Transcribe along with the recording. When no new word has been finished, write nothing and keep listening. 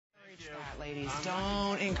ladies.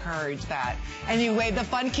 Don't encourage that. Anyway, the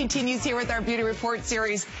fun continues here with our Beauty Report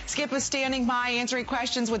series. Skip is standing by answering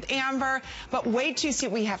questions with Amber, but wait to see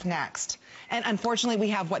what we have next. And unfortunately, we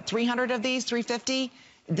have, what, 300 of these, 350?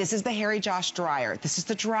 This is the Harry Josh dryer. This is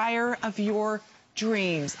the dryer of your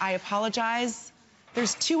dreams. I apologize.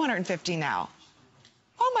 There's 250 now.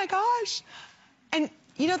 Oh my gosh. And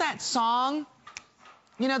you know that song?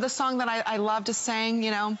 You know the song that I love to sing, you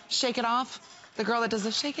know, Shake It Off? The girl that does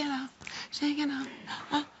the shake it off, shake it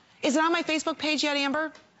off. Is it on my Facebook page yet,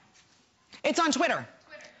 Amber? It's on Twitter.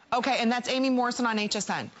 Okay, and that's Amy Morrison on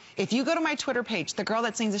HSN. If you go to my Twitter page, the girl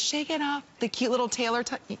that sings the shake it off, the cute little Taylor,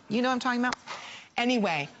 you know what I'm talking about?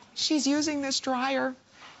 Anyway, she's using this dryer.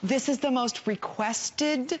 This is the most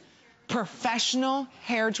requested professional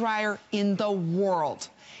hair dryer in the world.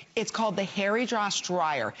 It's called the Harry Josh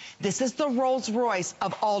dryer. This is the Rolls Royce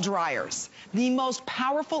of all dryers. The most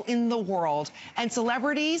powerful in the world. And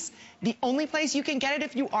celebrities, the only place you can get it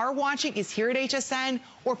if you are watching is here at HSN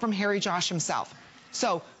or from Harry Josh himself.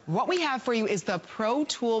 So what we have for you is the Pro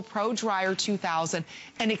Tool Pro Dryer 2000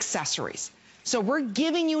 and accessories. So we're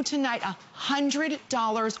giving you tonight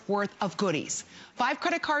 $100 worth of goodies. 5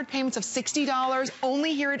 credit card payments of $60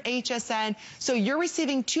 only here at HSN. So you're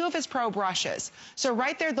receiving 2 of his pro brushes. So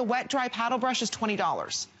right there, the wet dry paddle brush is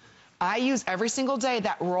 $20. I use every single day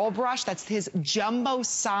that roll brush. That's his jumbo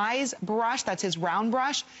size brush. That's his round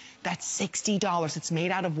brush. That's $60. It's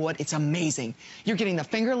made out of wood. It's amazing. You're getting the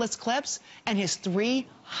fingerless clips and his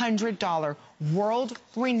 $300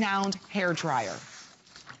 world-renowned hair dryer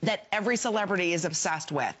that every celebrity is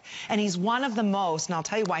obsessed with. And he's one of the most, and I'll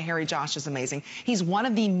tell you why Harry Josh is amazing, he's one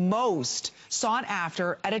of the most sought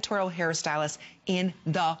after editorial hairstylists in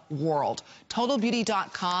the world.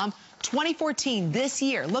 TotalBeauty.com, 2014, this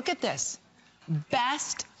year, look at this,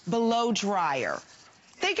 best blow dryer.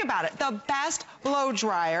 Think about it, the best blow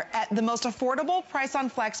dryer at the most affordable price on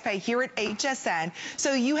FlexPay here at HSN.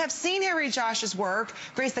 So you have seen Harry Josh's work,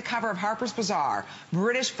 grace the cover of Harper's Bazaar,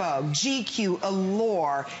 British Vogue, GQ,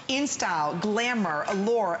 Allure, InStyle, Glamour,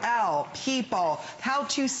 Allure, Elle, People,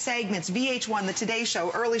 How-To segments, VH1, The Today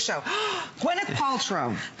Show, Early Show, Gwyneth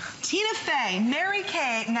Paltrow, Tina Fey, Mary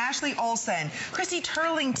Kay, and Ashley Olsen, Chrissy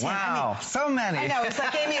Turlington. Wow, I mean, so many. I know, it's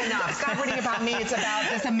like, Amy, enough. Stop reading about me. It's about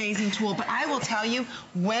this amazing tool. But I will tell you,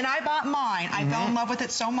 when I bought mine, I fell in love with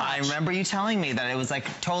it so much. I remember you telling me that it was like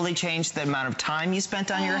totally changed the amount of time you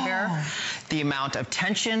spent on your hair, the amount of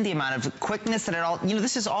tension, the amount of quickness that it all, you know,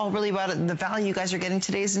 this is all really about it. The value you guys are getting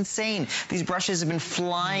today is insane. These brushes have been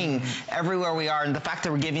flying everywhere we are, and the fact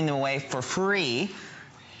that we're giving them away for free,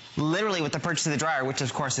 literally with the purchase of the dryer, which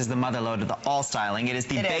of course is the mother lode of the all styling. It is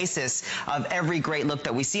the basis of every great look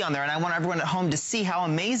that we see on there. And I want everyone at home to see how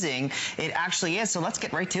amazing it actually is. So let's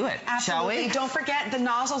get right to it, shall we? Don't forget, the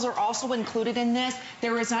nozzles are also included in this.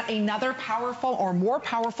 There is not another powerful or more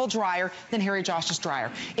powerful dryer than Harry Josh's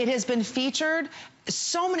dryer. It has been featured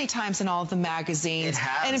so many times in all of the magazines. It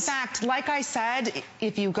has. And in fact, like I said,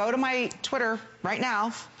 if you go to my Twitter right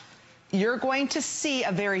now, you're going to see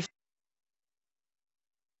a very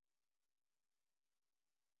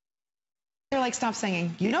They're like, stop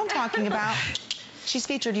singing. You know what I'm talking about. She's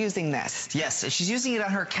featured using this. Yes, she's using it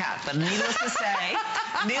on her cat, but needless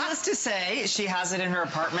to say, she has it in her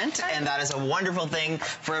apartment, and that is a wonderful thing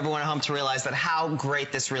for everyone at home to realize that how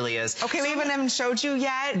great this really is. Okay, we even haven't showed you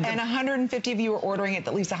yet, and 150 of you are ordering it,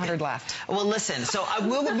 that leaves 100 left. Well, listen, so I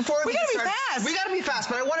will, before we gotta be fast. We gotta be fast,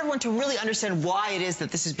 but I want everyone to really understand why it is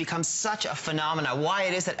that this has become such a phenomenon, why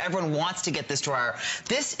it is that everyone wants to get this dryer.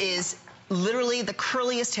 This is literally the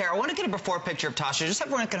curliest hair. I want to get a before picture of Tasha, just so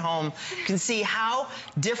everyone at home can see how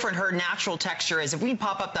different her natural texture is. If we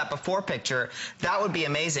pop up that before picture, that would be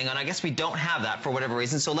amazing. And I guess we don't have that for whatever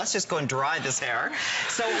reason. So let's just go and dry this hair.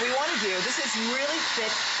 So what we want to do, this is really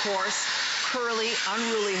thick, coarse, curly,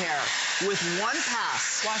 unruly hair with one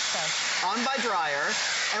pass on by dryer.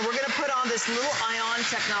 And we're going to put on this little ion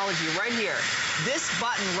technology right here. This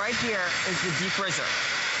button right here is the defrizzer.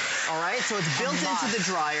 All right, so it's built into the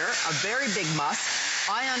dryer, a very big must.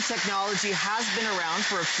 Ion technology has been around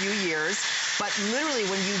for a few years, but literally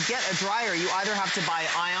when you get a dryer, you either have to buy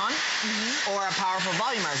ion or a powerful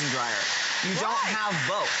volumizing dryer. You don't have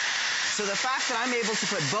both. So the fact that I'm able to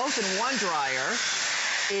put both in one dryer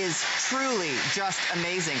is truly just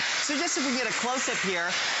amazing. So just if we get a close-up here,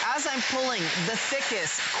 as I'm pulling the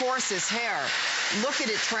thickest, coarsest hair, look at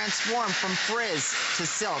it transform from frizz to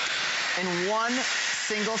silk in one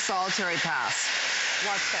single solitary pass.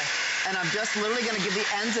 Watch this. And I'm just literally going to give the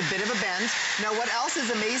ends a bit of a bend. Now, what else is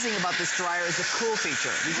amazing about this dryer is the cool feature.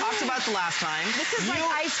 We talked about the last time. This is like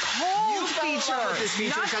ice cold feature. You fell in love with this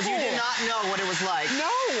feature because you did not know what it was like. No.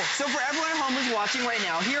 So for everyone at home who's watching right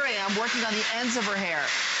now, here I am working on the ends of her hair.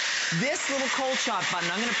 This little cold shot button,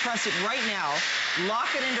 I'm going to press it right now, lock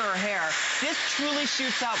it into her hair. This truly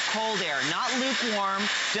shoots out cold air, not lukewarm,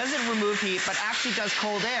 doesn't remove heat, but actually does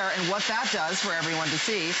cold air. And what that does for everyone to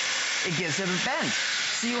see, it gives it a bend.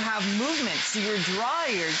 So you have movement. So your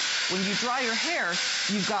dryers, when you dry your hair,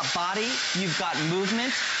 you've got body, you've got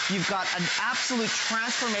movement, you've got an absolute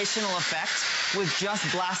transformational effect with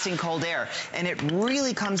just blasting cold air. And it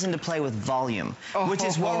really comes into play with volume, which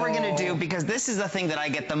is what we're going to do, because this is the thing that I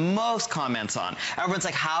get the most comments on. Everyone's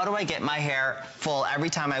like, how do I get my hair full?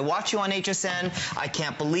 Every time I watch you on HSN, I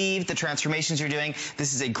can't believe the transformations you're doing.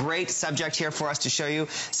 This is a great subject here for us to show you.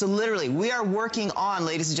 So literally, we are working on,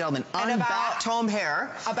 ladies and gentlemen, unbacked home hair.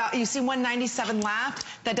 You see 197 left?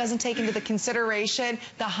 That doesn't take into the consideration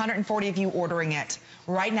the 140 of you ordering it.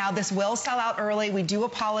 Right now, this will sell out early. We do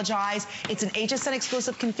apologize. It's an HSN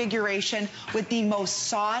exclusive configuration with the most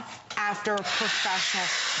sought after professional,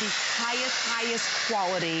 the highest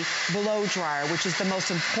quality blow dryer, which is the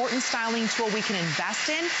most important styling tool we can invest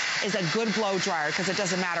in, is a good blow dryer, because it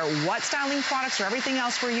doesn't matter what styling products or everything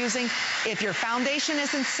else we're using. If your foundation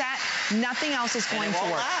isn't set, nothing else is going to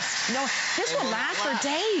work. Last. No, this will last for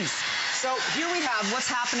days. So here we have what's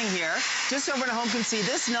happening here. Just so everyone at home can see,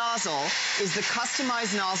 this nozzle is the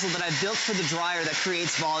customized nozzle that I built for the dryer that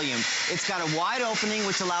creates volume. It's got a wide opening,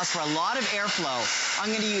 which allows for a lot of airflow. I'm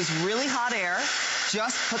going to use really hot air,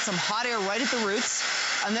 just put some hot air right at the roots,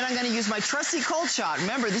 and then I'm going to use my trusty cold shot.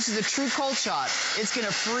 Remember, this is a true cold shot. It's going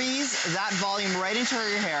to freeze that volume right into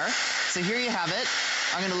your hair. So here you have it.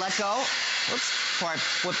 I'm going to let go. Whoops, before I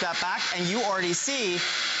whip that back, and you already see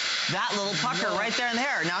that little pucker right there in the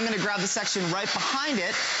hair. Now I'm going to grab the section right behind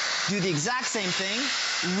it, do the exact same thing,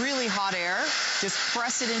 really hot air, just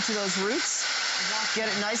press it into those roots, get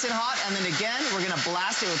it nice and hot, and then again, we're going to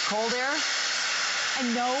blast it with cold air,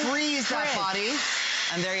 and freeze that body,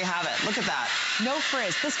 and there you have it. Look at that. No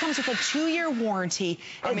frizz. This comes with a 2-year warranty.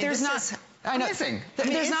 I mean, there's not... Amazing.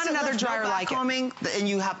 There's not another dryer like it. And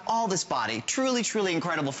you have all this body. Truly, truly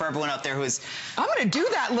incredible for everyone out there who is... I'm going to do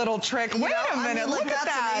that little trick. Wait a minute. Look at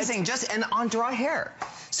that. That's amazing. And on dry hair.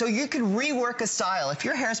 So you can rework a style. If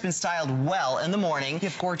your hair's been styled well in the morning... You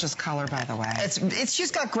have gorgeous color, by the way.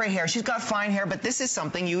 She's got great hair. She's got fine hair. But this is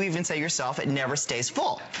something you even say yourself, it never stays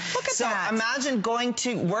full. Look at that. So imagine going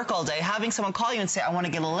to work all day, having someone call you and say, I want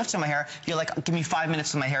to get a lift on my hair. You're like, give me 5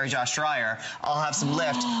 minutes with my Hairy Josh dryer. I'll have some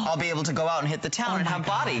lift. I'll be able to go out and hit the town and have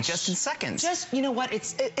body just in seconds. You know what?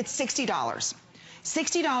 It's $60.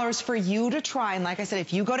 $60 for you to try. And like I said,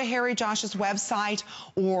 if you go to Hairy Josh's website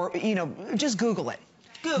or, just Google it.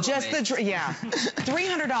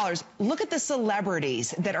 $300. Look at the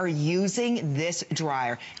celebrities that are using this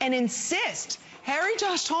dryer and insist. Hairy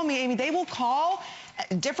Josh told me, Amy, they will call,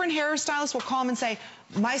 different hairstylists will call them and say,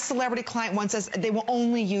 my celebrity client wants us, they will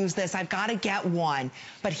only use this. I've got to get one.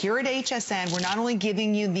 But here at HSN, we're not only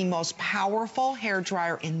giving you the most powerful hair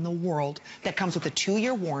dryer in the world that comes with a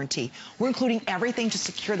 2-year warranty, we're including everything to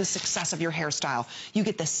secure the success of your hairstyle. You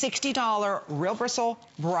get the $60 real bristle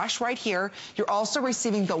brush right here. You're also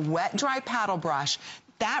receiving the wet dry paddle brush.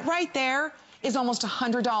 That right there is almost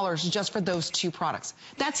 $100 just for those 2 products.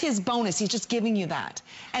 That's his bonus. He's just giving you that.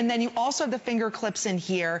 And then you also have the finger clips in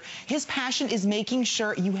here. His passion is making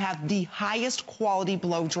sure you have the highest quality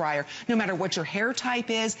blow dryer, no matter what your hair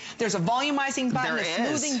type is. There's a volumizing button, a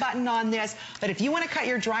smoothing button on this. But if you want to cut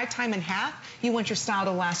your dry time in half, you want your style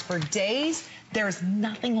to last for days, there's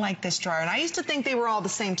nothing like this dryer. And I used to think they were all the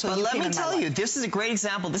same till you came in my life. But let me tell you, this is a great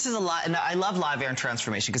example. This is and I love live air and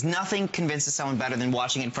transformation because nothing convinces someone better than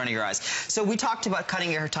watching it in front of your eyes. So we talked about cutting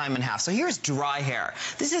your time in half. So here's dry hair.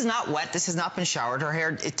 This is not wet. This has not been showered. Her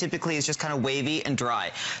hair, it typically is just kind of wavy and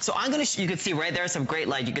dry. So I'm going to, you can see right there some great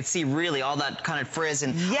light. You can see really all that kind of frizz.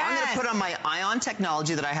 And I'm going to put on my ion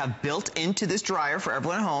technology that I have built into this dryer for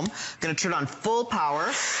everyone at home. I'm going to turn on full power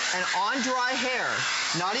and on dry hair,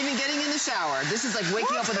 not even getting in the shower. This is like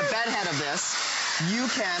waking up with a bedhead of this. You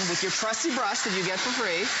can, with your trusty brush that you get for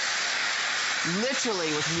free,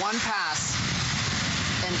 literally with one pass.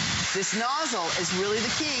 And this nozzle is really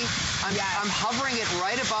the key. I'm hovering it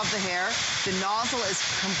right above the hair. The nozzle is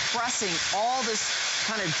compressing all this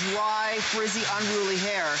kind of dry, frizzy, unruly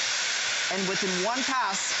hair. And within one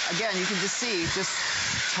pass, again, you can just see, just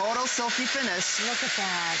total silky finish. Look at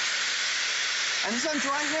that. And this is on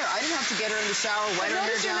dry hair. I didn't have to get her in the shower, wet her hair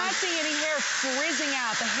Notice you're down. not seeing any hair frizzing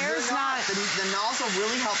out. The hair's not. The nozzle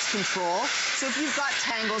really helps control. So if you've got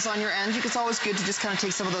tangles on your end, it's always good to just kind of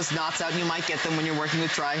take some of those knots out. You might get them when you're working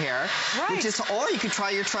with dry hair. Right. Or you could try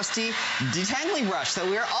your trusty detangling brush that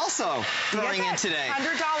we're also throwing in today.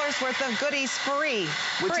 $100 worth of goodies free.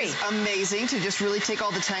 Which is amazing to just really take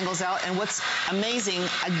all the tangles out. And what's amazing,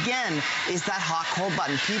 again, is that hot cold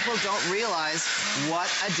button. People don't realize what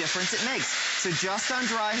a difference it makes. So just on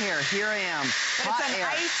dry hair, here I am. But it's an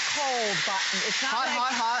ice cold button. It's not hot, like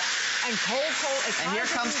hot, hot. And cold, cold. It's and here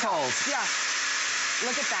comes cold. Yeah.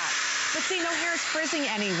 Look at that. But see, no hair is frizzing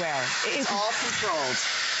anywhere. It's all controlled.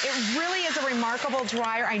 It really is a remarkable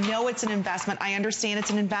dryer. I know it's an investment. I understand it's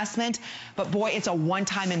an investment, but boy, it's a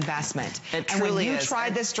one-time investment. It and truly when you is. try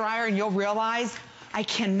this dryer, and you'll realize, I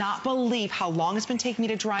cannot believe how long it's been taking me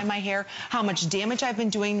to dry my hair, how much damage I've been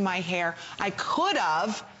doing to my hair. I could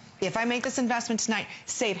have, if I make this investment tonight,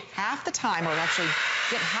 save half the time, or actually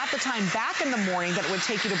get half the time back in the morning that it would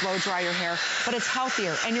take you to blow dry your hair, but it's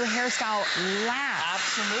healthier, and your hairstyle lasts.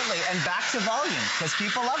 Absolutely, and back to volume, because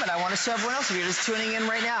people love it. I want to show everyone else, if you're just tuning in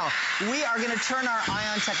right now, we are going to turn our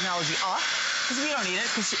ion technology off, because we don't need it,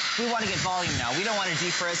 because we want to get volume now. We don't want to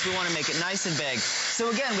defrizz, we want to make it nice and big.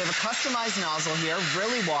 So again, we have a customized nozzle here,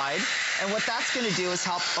 really wide, and what that's going to do is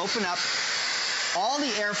help open up all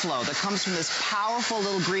the airflow that comes from this powerful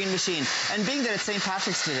little green machine. And being that it's St.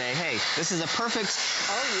 Patrick's today, hey, this is a perfect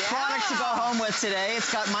product to go home with today.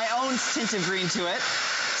 It's got my own tint of green to it.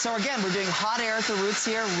 So again, we're doing hot air at the roots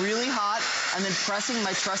here, really hot, and then pressing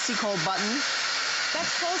my trusty cold button.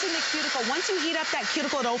 That's closing the cuticle. Once you heat up that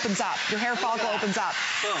cuticle, it opens up. Your hair follicle opens up.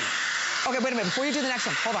 Boom. Okay, wait a minute. Before you do the next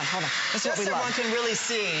one, hold on. This is what we love. Everyone can really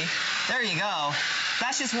see. There you go.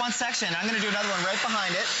 That's just one section. I'm going to do another one right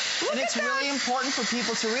behind it. And it's really important for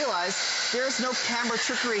people to realize there's no camera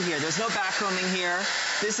trickery here. There's no backcombing here.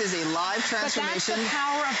 This is a live transformation. But that's the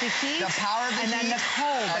power of the heat. The power of the heat. And then the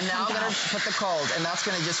cold. And now I'm going to put the cold. And that's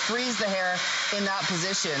going to just freeze the hair in that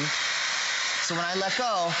position. So when I let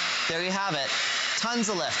go, there you have it. Tons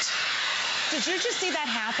of lift. Did you just see that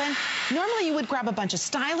happen? Normally you would grab a bunch of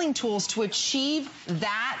styling tools to achieve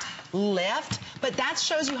that lift, but that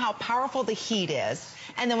shows you how powerful the heat is.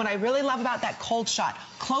 And then what I really love about that cold shot,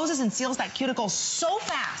 closes and seals that cuticle so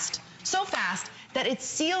fast that it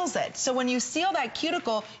seals it. So when you seal that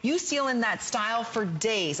cuticle, you seal in that style for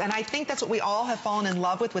days. And I think that's what we all have fallen in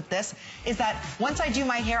love with this, is that once I do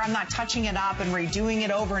my hair, I'm not touching it up and redoing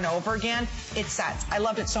it over and over again. It sets. I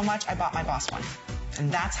loved it so much, I bought my boss one. And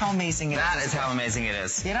that's how amazing it is. That is how amazing it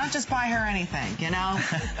is. You don't just buy her anything, you know?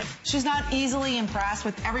 She's not easily impressed.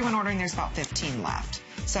 With everyone ordering, there's about 15 left.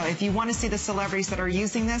 So if you want to see the celebrities that are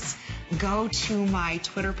using this, go to my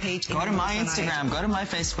Twitter page. Go to my Instagram. Go to my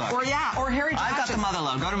Facebook. Or Harry Josh's. I've got the mother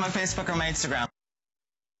load. Go to my Facebook or my Instagram.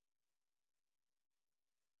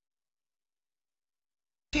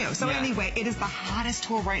 So anyway, it is the hottest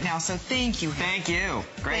tool right now, so thank you. Thank you.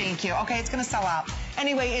 Great. Thank you. Okay, it's going to sell out.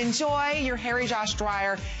 Anyway, enjoy your Harry Josh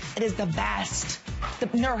dryer. It is the best.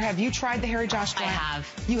 Nur, have you tried the Harry Josh dryer? I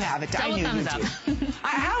have. You have it. Double I knew thumbs you up. do.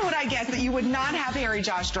 How would I guess that you would not have Harry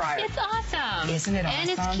Josh dryer? It's awesome. Isn't it awesome? And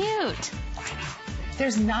it's cute.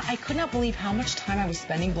 I could not believe how much time I was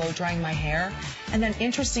spending blow drying my hair. And then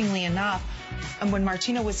interestingly enough, when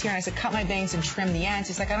Martino was here and I said, cut my bangs and trim the ends,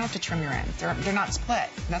 he's like, I don't have to trim your ends. They're not split.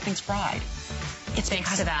 Nothing's fried. It's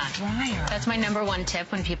Thanks to that. Dryer. That's my #1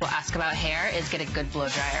 tip when people ask about hair is get a good blow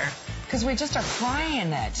dryer. Because we just are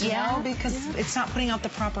frying it, you know, because it's not putting out the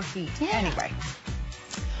proper heat. Yeah. Anyway.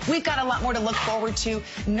 We've got a lot more to look forward to.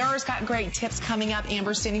 Nur's got great tips coming up.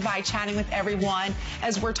 Amber's standing by chatting with everyone.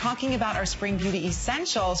 As we're talking about our Spring Beauty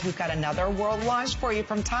Essentials, we've got another world launch for you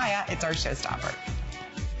from Taya. It's our showstopper.